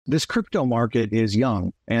This crypto market is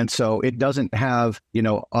young. And so it doesn't have,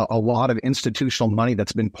 a lot of institutional money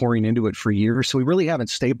that's been pouring into it for years. So we really haven't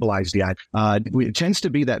stabilized yet. It tends to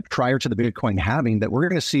be that prior to the Bitcoin halving that we're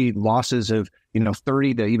going to see losses of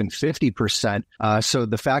 30 to even 50%. So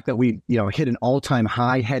the fact that we, hit an all-time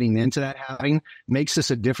high heading into that halving makes this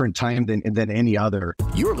a different time than any other.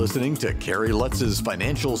 You're listening to Kerry Lutz's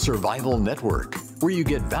Financial Survival Network, where you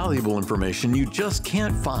get valuable information you just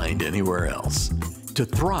can't find anywhere else. To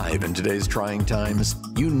thrive in today's trying times,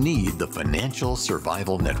 you need the Financial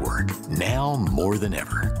Survival Network, now more than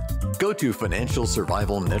ever. Go to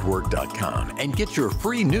financialsurvivalnetwork.com and get your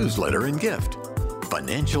free newsletter and gift.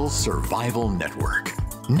 Financial Survival Network,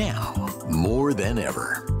 now more than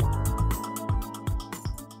ever.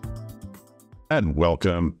 And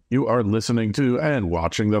welcome. You are listening to and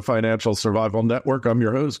watching the Financial Survival Network. I'm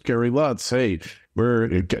your host, Kerry Lutz. Hey, we're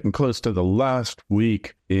getting close to the last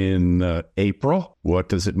week in April. What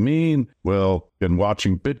does it mean? Well, been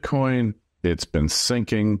watching Bitcoin. It's been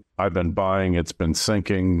sinking. I've been buying. It's been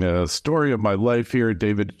sinking. Story of my life here.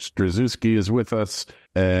 David Stryzewski is with us.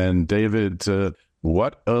 And David,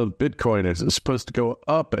 what of Bitcoin? Is it supposed to go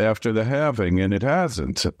up after the halving? And it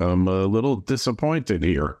hasn't. I'm a little disappointed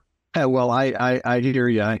here. Well, I hear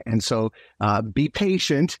you. And so be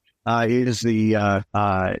patient. Is the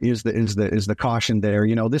caution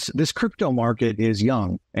there? This crypto market is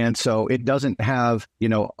young, and so it doesn't have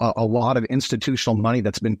a lot of institutional money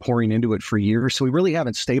that's been pouring into it for years. So we really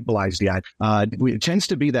haven't stabilized yet. It tends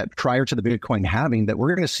to be that prior to the Bitcoin halving that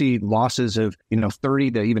we're going to see losses of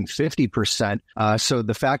 30 to even 50%. So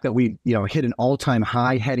the fact that we hit an all-time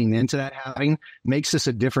high heading into that halving makes this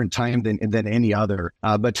a different time than any other.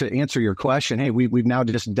 But to answer your question, hey, we've now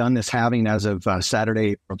just done this halving as of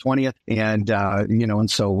Saturday, April 20th. And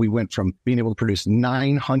so we went from being able to produce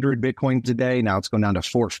 900 Bitcoins a day. Now it's going down to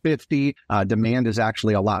 450. Demand is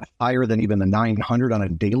actually a lot higher than even the 900 on a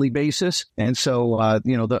daily basis. And so,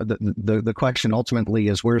 the question ultimately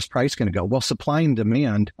is, where's price going to go? Well, supply and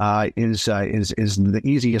demand is the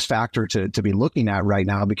easiest factor to be looking at right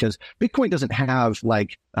now, because Bitcoin doesn't have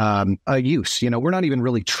a use. We're not even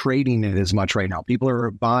really trading it as much right now. People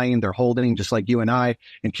are buying, they're holding, just like you and I.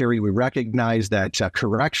 And Kerry, we recognize that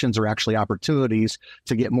corrections are actually opportunities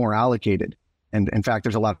to get more allocated. And in fact,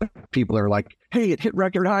 there's a lot of people that are like, hey, it hit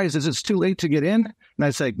record highs. Is it too late to get in? And I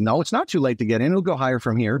say, no, it's not too late to get in. It'll go higher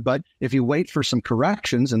from here. But if you wait for some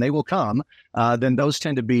corrections, and they will come, then those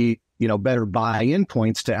tend to be, better buy-in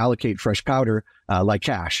points to allocate fresh powder like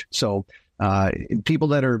cash. So people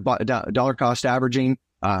that are dollar cost averaging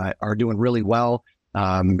are doing really well.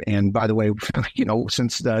 And by the way,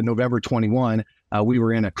 since November 21, we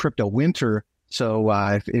were in a crypto winter. So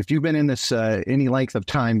if you've been in this any length of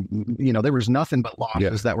time, there was nothing but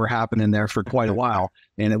losses that were happening there for quite a while,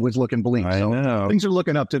 and it was looking bleak. I know. Things are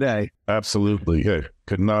looking up today. Absolutely. Hey,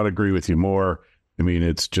 could not agree with you more. I mean,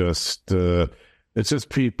 it's just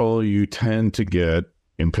people, you tend to get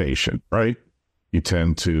impatient, right? You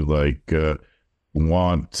tend to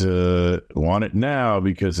want it now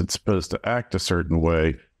because it's supposed to act a certain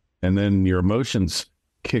way, and then your emotions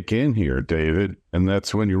kick in here, David, and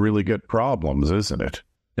that's when you really get problems, isn't it?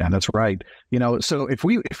 Yeah, that's right. So if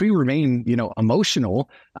we remain, emotional,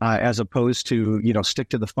 as opposed to, stick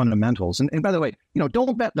to the fundamentals. And by the way,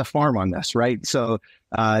 don't bet the farm on this, right? So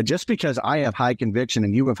just because I have high conviction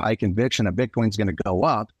and you have high conviction that Bitcoin's going to go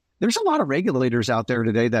up, there's a lot of regulators out there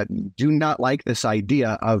today that do not like this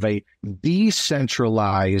idea of a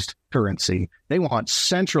decentralized currency. They want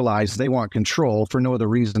centralized, they want control for no other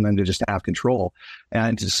reason than to just have control.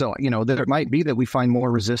 And so, there might be that we find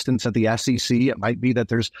more resistance at the SEC. It might be that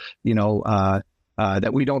there's,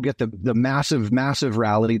 that we don't get the massive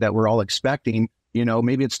rally that we're all expecting.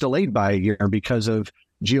 Maybe it's delayed by a year because of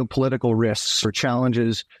geopolitical risks or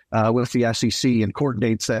challenges with the SEC and court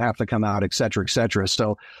dates that have to come out, et cetera, et cetera.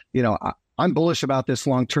 So, I'm bullish about this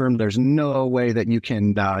long term. There's no way that you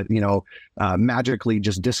can, magically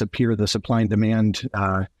just disappear the supply and demand,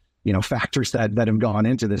 factors that have gone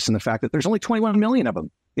into this, and the fact that there's only 21 million of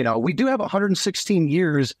them. We do have 116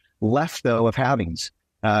 years left, though, of halvings.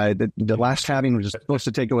 The last halving was supposed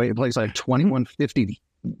to take away a place like 2150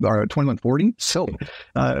 or 2140. So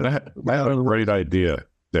that's a great idea,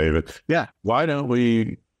 David. Yeah. Why don't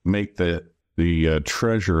we make the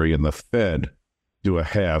Treasury and the Fed do a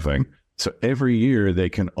halving? So every year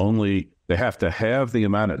they have to have the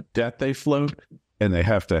amount of debt they float, and they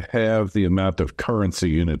have to have the amount of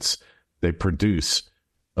currency units they produce.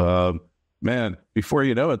 Man, before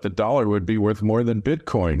you know it, the dollar would be worth more than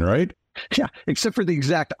Bitcoin, right? Yeah, except for the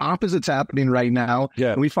exact opposite's happening right now.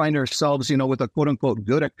 Yeah. We find ourselves, with a quote unquote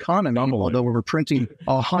good economy, although we're printing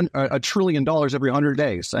 $1 trillion every 100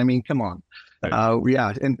 days. I mean, come on.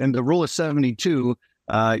 Yeah. And the rule of 72,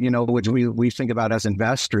 which we think about as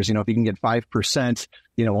investors, if you can get 5%,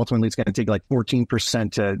 ultimately it's going to take like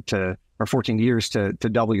 14% or 14 years to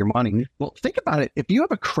double your money. Well, think about it. If you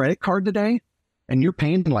have a credit card today and you're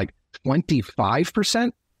paying like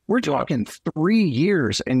 25%, we're talking 3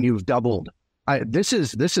 years and you've doubled. This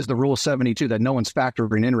is the rule of 72 that no one's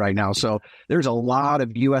factoring in right now. So there's a lot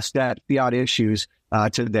of U.S. debt fiat issues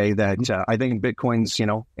today that I think Bitcoin's,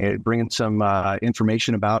 bringing some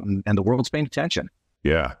information about, and the world's paying attention.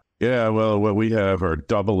 Yeah. Yeah. Well, what we have are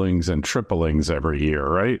doublings and triplings every year,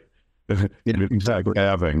 right? Yeah, exactly.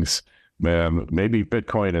 Halvings. Man, maybe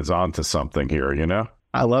Bitcoin is onto something here,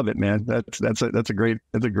 I love it, man. That's a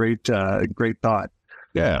great thought.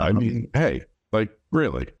 Yeah, I mean, hey, like,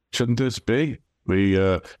 really, shouldn't this be? We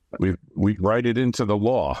write it into the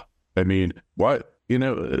law. I mean, what?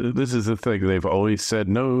 This is the thing. They've always said,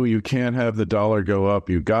 no, you can't have the dollar go up.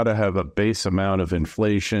 You got to have a base amount of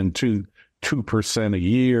inflation, 2% a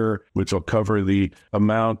year, which will cover the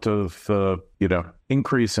amount of,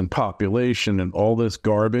 increase in population and all this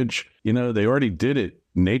garbage. They already did it.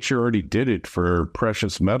 Nature already did it for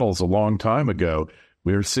precious metals a long time ago.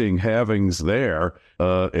 We're seeing halvings there.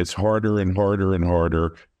 It's harder and harder and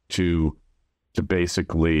harder to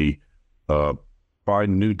basically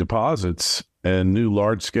find new deposits and new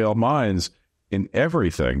large-scale mines in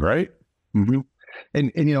everything, right? Mm-hmm.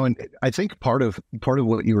 And I think part of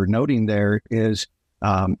what you were noting there is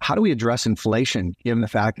how do we address inflation, given the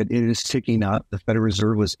fact that it is ticking up? The Federal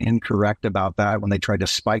Reserve was incorrect about that when they tried to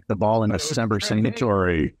spike the ball in December.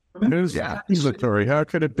 Transitory. Transitory. How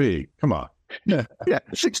could it be? Come on. Yeah,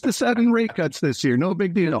 6 to 7 rate cuts this year. No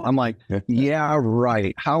big deal. I'm like, yeah,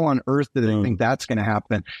 right. How on earth do they think that's going to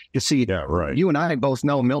happen? You see, yeah, right. You and I both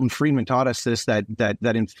know, Milton Friedman taught us this, that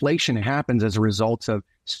inflation happens as a result of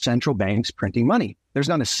central banks printing money. There's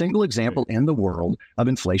not a single example in the world of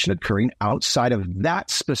inflation occurring outside of that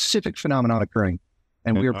specific phenomenon occurring.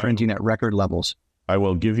 And we are printing at record levels. I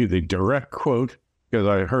will give you the direct quote, because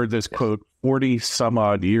I heard this quote 40 some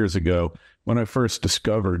odd years ago. When I first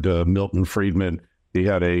discovered Milton Friedman, he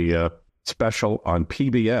had a special on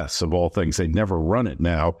PBS, of all things. They never run it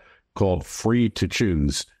now, called Free to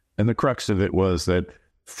Choose. And the crux of it was that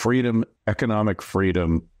freedom, economic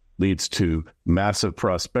freedom, leads to massive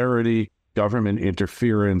prosperity. Government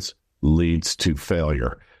interference leads to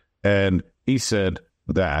failure. And he said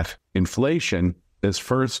that inflation is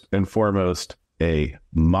first and foremost a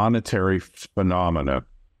monetary phenomena.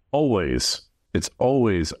 It's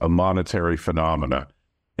always a monetary phenomena.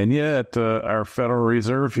 And yet our Federal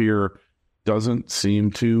Reserve here doesn't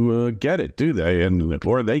seem to get it, do they?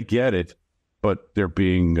 Or they get it, but they're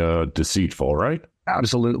being deceitful, right?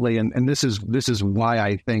 Absolutely. And this is why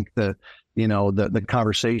I think the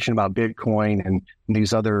conversation about Bitcoin and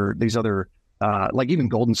these other like even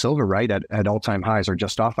gold and silver, right, at all-time highs, or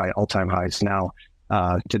just off by all-time highs now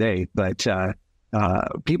today. But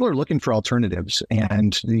people are looking for alternatives,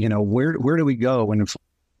 and where do we go when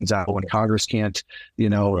inflation's out, when Congress can't,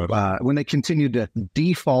 when they continue to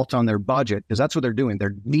default on their budget, because that's what they're doing. They're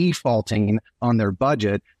defaulting on their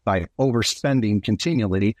budget by overspending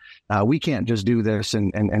continually. We can't just do this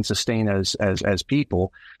and sustain as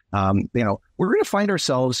people. We're going to find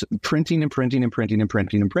ourselves printing and printing and printing and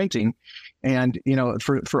printing and printing. And,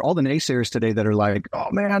 for all the naysayers today that are like, oh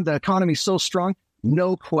man, the economy's so strong.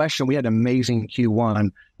 No question. We had an amazing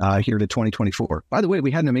Q1 here to 2024. By the way,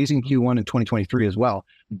 we had an amazing Q1 in 2023 as well.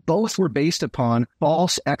 Both were based upon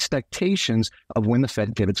false expectations of when the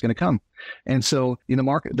Fed pivot's going to come. And so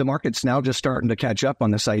the market's now just starting to catch up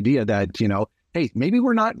on this idea that, hey, maybe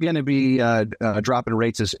we're not going to be dropping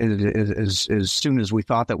rates as soon as we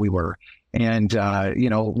thought that we were. And,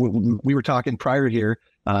 we were talking prior here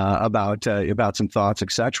about some thoughts,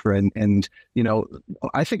 et cetera. And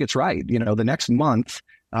I think it's right. The next month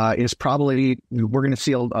is probably, we're going to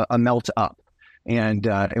see a melt up, and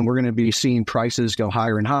we're going to be seeing prices go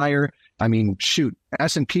higher and higher. I mean, shoot,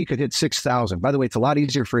 S&P could hit 6,000. By the way, it's a lot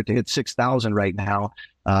easier for it to hit 6,000 right now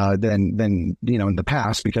than in the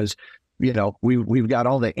past, because we've got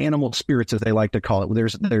all the animal spirits, as they like to call it.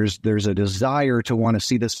 There's a desire to want to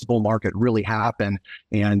see this bull market really happen,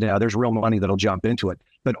 and there's real money that'll jump into it.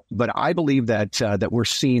 But I believe that we're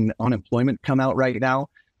seeing unemployment come out right now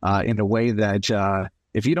in a way that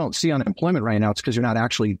if you don't see unemployment right now, it's because you're not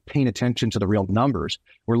actually paying attention to the real numbers.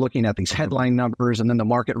 We're looking at these headline numbers, and then the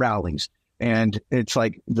market rallies. And it's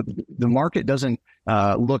like the market doesn't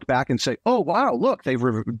look back and say, oh, wow, look, they've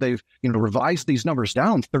revised these numbers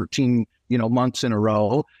down 13 months in a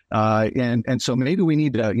row. And so maybe we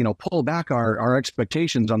need to, pull back our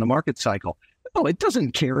expectations on the market cycle. No, it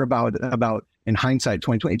doesn't care about in hindsight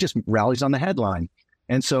 2020. It just rallies on the headline.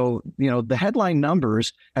 And so, the headline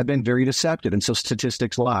numbers have been very deceptive. And so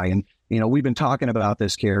statistics lie. And, we've been talking about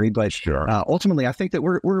this, Kerry, but sure. Ultimately, I think that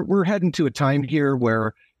we're heading to a time here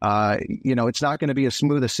where, it's not going to be as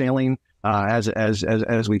smooth a sailing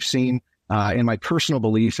as we've seen. And my personal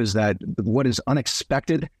belief is that what is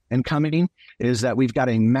unexpected and coming is that we've got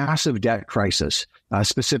a massive debt crisis,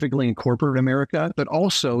 specifically in corporate America, but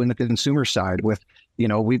also in the consumer side with,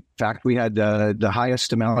 we had the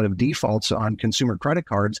highest amount of defaults on consumer credit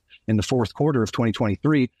cards in the fourth quarter of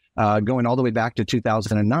 2023, going all the way back to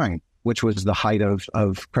 2009, which was the height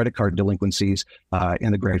of credit card delinquencies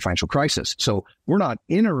in the great financial crisis. So we're not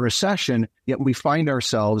in a recession, yet we find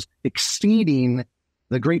ourselves exceeding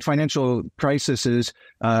the great financial crisis's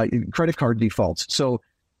credit card defaults. So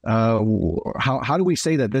how do we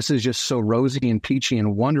say that this is just so rosy and peachy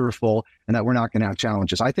and wonderful and that we're not going to have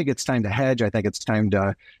challenges? I think it's time to hedge. I think it's time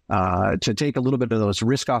to take a little bit of those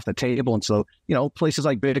risk off the table. And so, places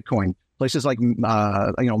like Bitcoin, places like,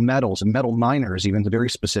 metals and metal miners, even very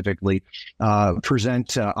specifically,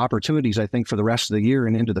 present opportunities, I think, for the rest of the year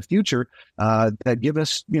and into the future that give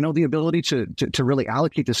us, the ability to really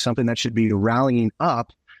allocate to something that should be rallying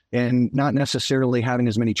up and not necessarily having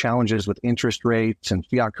as many challenges with interest rates and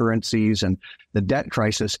fiat currencies and the debt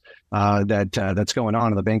crisis that's going on,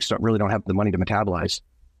 and the banks don't have the money to metabolize.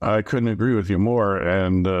 I couldn't agree with you more.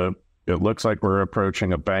 And it looks like we're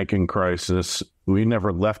approaching a banking crisis. We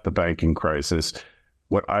never left the banking crisis.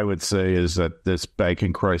 What I would say is that this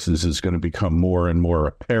banking crisis is going to become more and more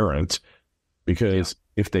apparent because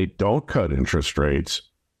if they don't cut interest rates,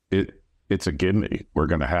 it's a gimme. We're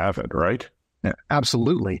going to have it, right? Yeah,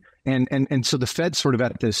 absolutely. And so the Fed's sort of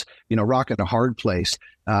at this, rock and a hard place.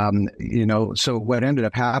 So what ended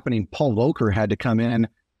up happening, Paul Volcker had to come in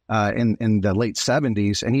the late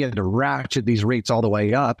 70s, and he had to ratchet these rates all the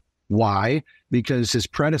way up. Why? Because his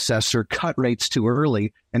predecessor cut rates too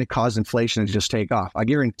early, and it caused inflation to just take off. I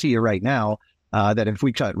guarantee you right now that if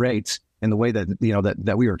we cut rates in the way that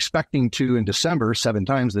that we were expecting to in December 7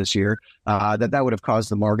 times this year, that would have caused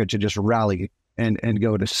the market to just rally and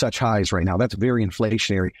go to such highs right now. That's very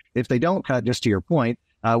inflationary. If they don't cut, just to your point,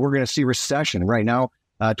 we're going to see recession. Right now,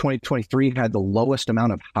 2023 had the lowest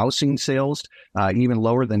amount of housing sales, even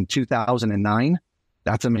lower than 2009.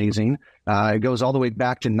 That's amazing. It goes all the way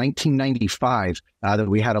back to 1995 that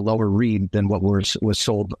we had a lower read than what was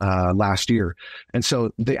sold last year. And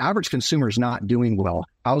so the average consumer is not doing well.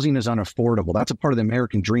 Housing is unaffordable. That's a part of the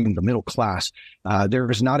American dream, the middle class. There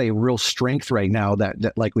is not a real strength right now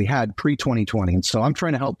that like we had pre-2020. And so I'm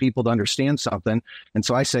trying to help people to understand something. And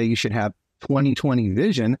so I say you should have 2020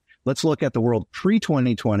 vision. Let's look at the world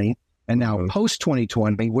pre-2020 and now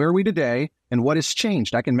post-2020. Where are we today and what has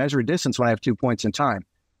changed? I can measure a distance when I have 2 points in time.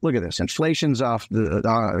 Look at this. Inflation's off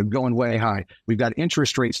going way high. We've got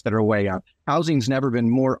interest rates that are way up. Housing's never been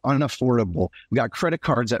more unaffordable. We got credit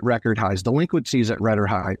cards at record highs, delinquencies at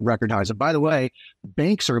record highs. And by the way,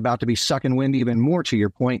 banks are about to be sucking wind even more, to your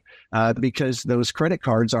point, because those credit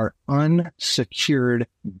cards are unsecured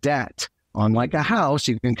debt. Unlike a house,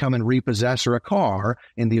 you can come and repossess, or a car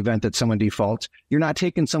in the event that someone defaults. You're not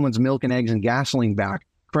taking someone's milk and eggs and gasoline back.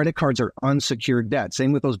 Credit cards are unsecured debt.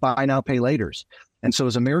 Same with those buy now, pay laters. And so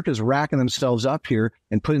as America's racking themselves up here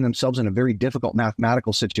and putting themselves in a very difficult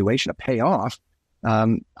mathematical situation to pay off,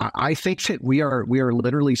 I think that we are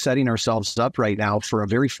literally setting ourselves up right now for a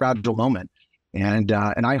very fragile moment. And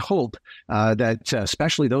I hope that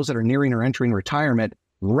especially those that are nearing or entering retirement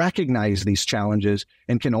recognize these challenges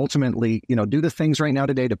and can ultimately, do the things right now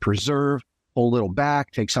today to preserve, pull a little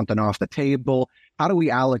back, take something off the table. How do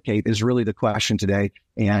we allocate is really the question today.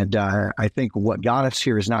 And I think what got us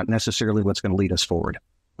here is not necessarily what's going to lead us forward.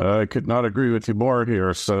 I could not agree with you more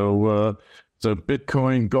here. So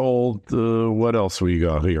Bitcoin, gold, what else we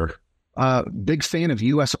got here? Big fan of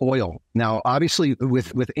U.S. oil. Now, obviously,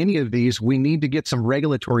 with any of these, we need to get some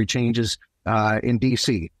regulatory changes in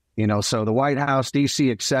D.C., so the White House,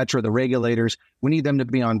 D.C., et cetera, the regulators, we need them to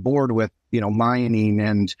be on board with, mining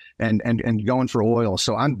and going for oil.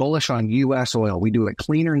 So I'm bullish on U.S. oil. We do it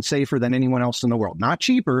cleaner and safer than anyone else in the world. Not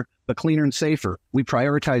cheaper, but cleaner and safer. We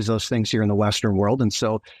prioritize those things here in the Western world. And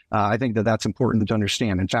so I think that's important to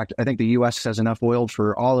understand. In fact, I think the U.S. has enough oil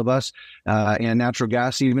for all of us and natural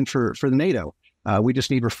gas even for the NATO. We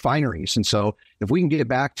just need refineries. And so if we can get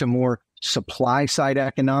back to more supply side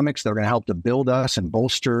economics that are going to help to build us and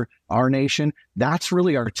bolster our nation. That's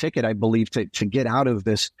really our ticket, I believe, to get out of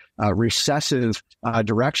this recessive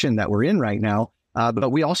direction that we're in right now.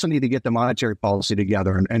 But we also need to get the monetary policy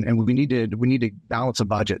together, and we need to balance a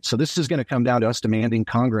budget. So this is going to come down to us demanding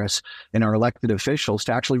Congress and our elected officials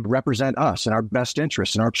to actually represent us and our best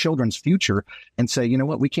interests and our children's future, and say, you know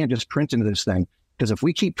what, we can't just print into this thing. Because if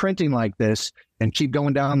we keep printing like this and keep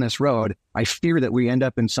going down this road, I fear that we end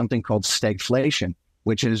up in something called stagflation,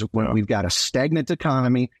 which is when we've got a stagnant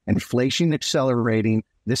economy, inflation accelerating.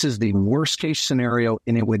 This is the worst case scenario,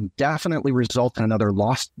 and it would definitely result in another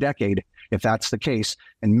lost decade if that's the case.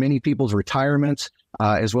 And many people's retirements,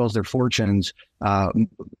 as well as their fortunes,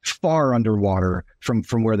 far underwater from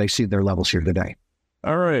where they see their levels here today.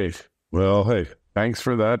 All right. Well, hey, thanks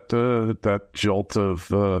for that jolt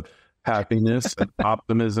of happiness and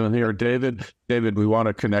optimism here, David. David, we want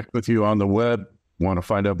to connect with you on the web. Want to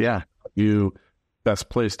find out you best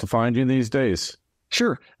place to find you these days.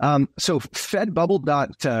 Sure. So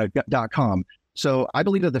fedbubble.com. So I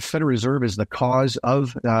believe that the Federal Reserve is the cause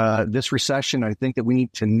of this recession. I think that we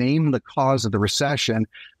need to name the cause of the recession,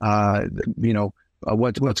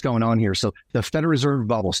 what's going on here. So the Federal Reserve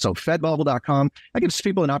bubble. So fedbubble.com. That gives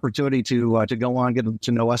people an opportunity to go on, get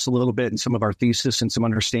to know us a little bit and some of our thesis and some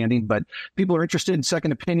understanding. But people are interested in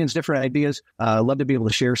second opinions, different ideas. Love to be able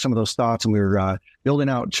to share some of those thoughts. And we're building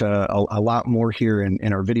out a lot more here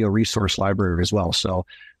in our video resource library as well. So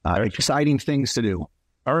exciting things to do.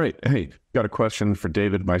 All right. Hey, got a question for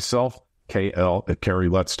David myself,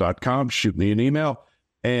 kl@kerrylutz.com. Shoot me an email.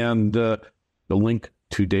 And the link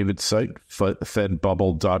to David's site,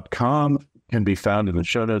 fedbubble.com, can be found in the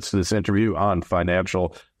show notes to this interview on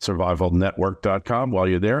financialsurvivalnetwork.com. While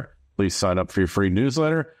you're there, please sign up for your free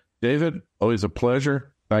newsletter. David, always a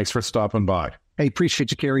pleasure. Thanks for stopping by. Hey,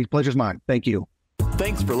 appreciate you, Kerry. Pleasure's mine. Thank you.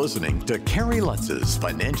 Thanks for listening to Kerry Lutz's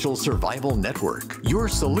Financial Survival Network, your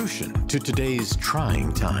solution to today's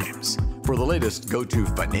trying times. For the latest, go to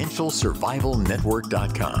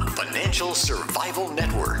financialsurvivalnetwork.com. Financial Survival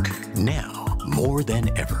Network, now more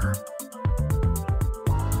than ever.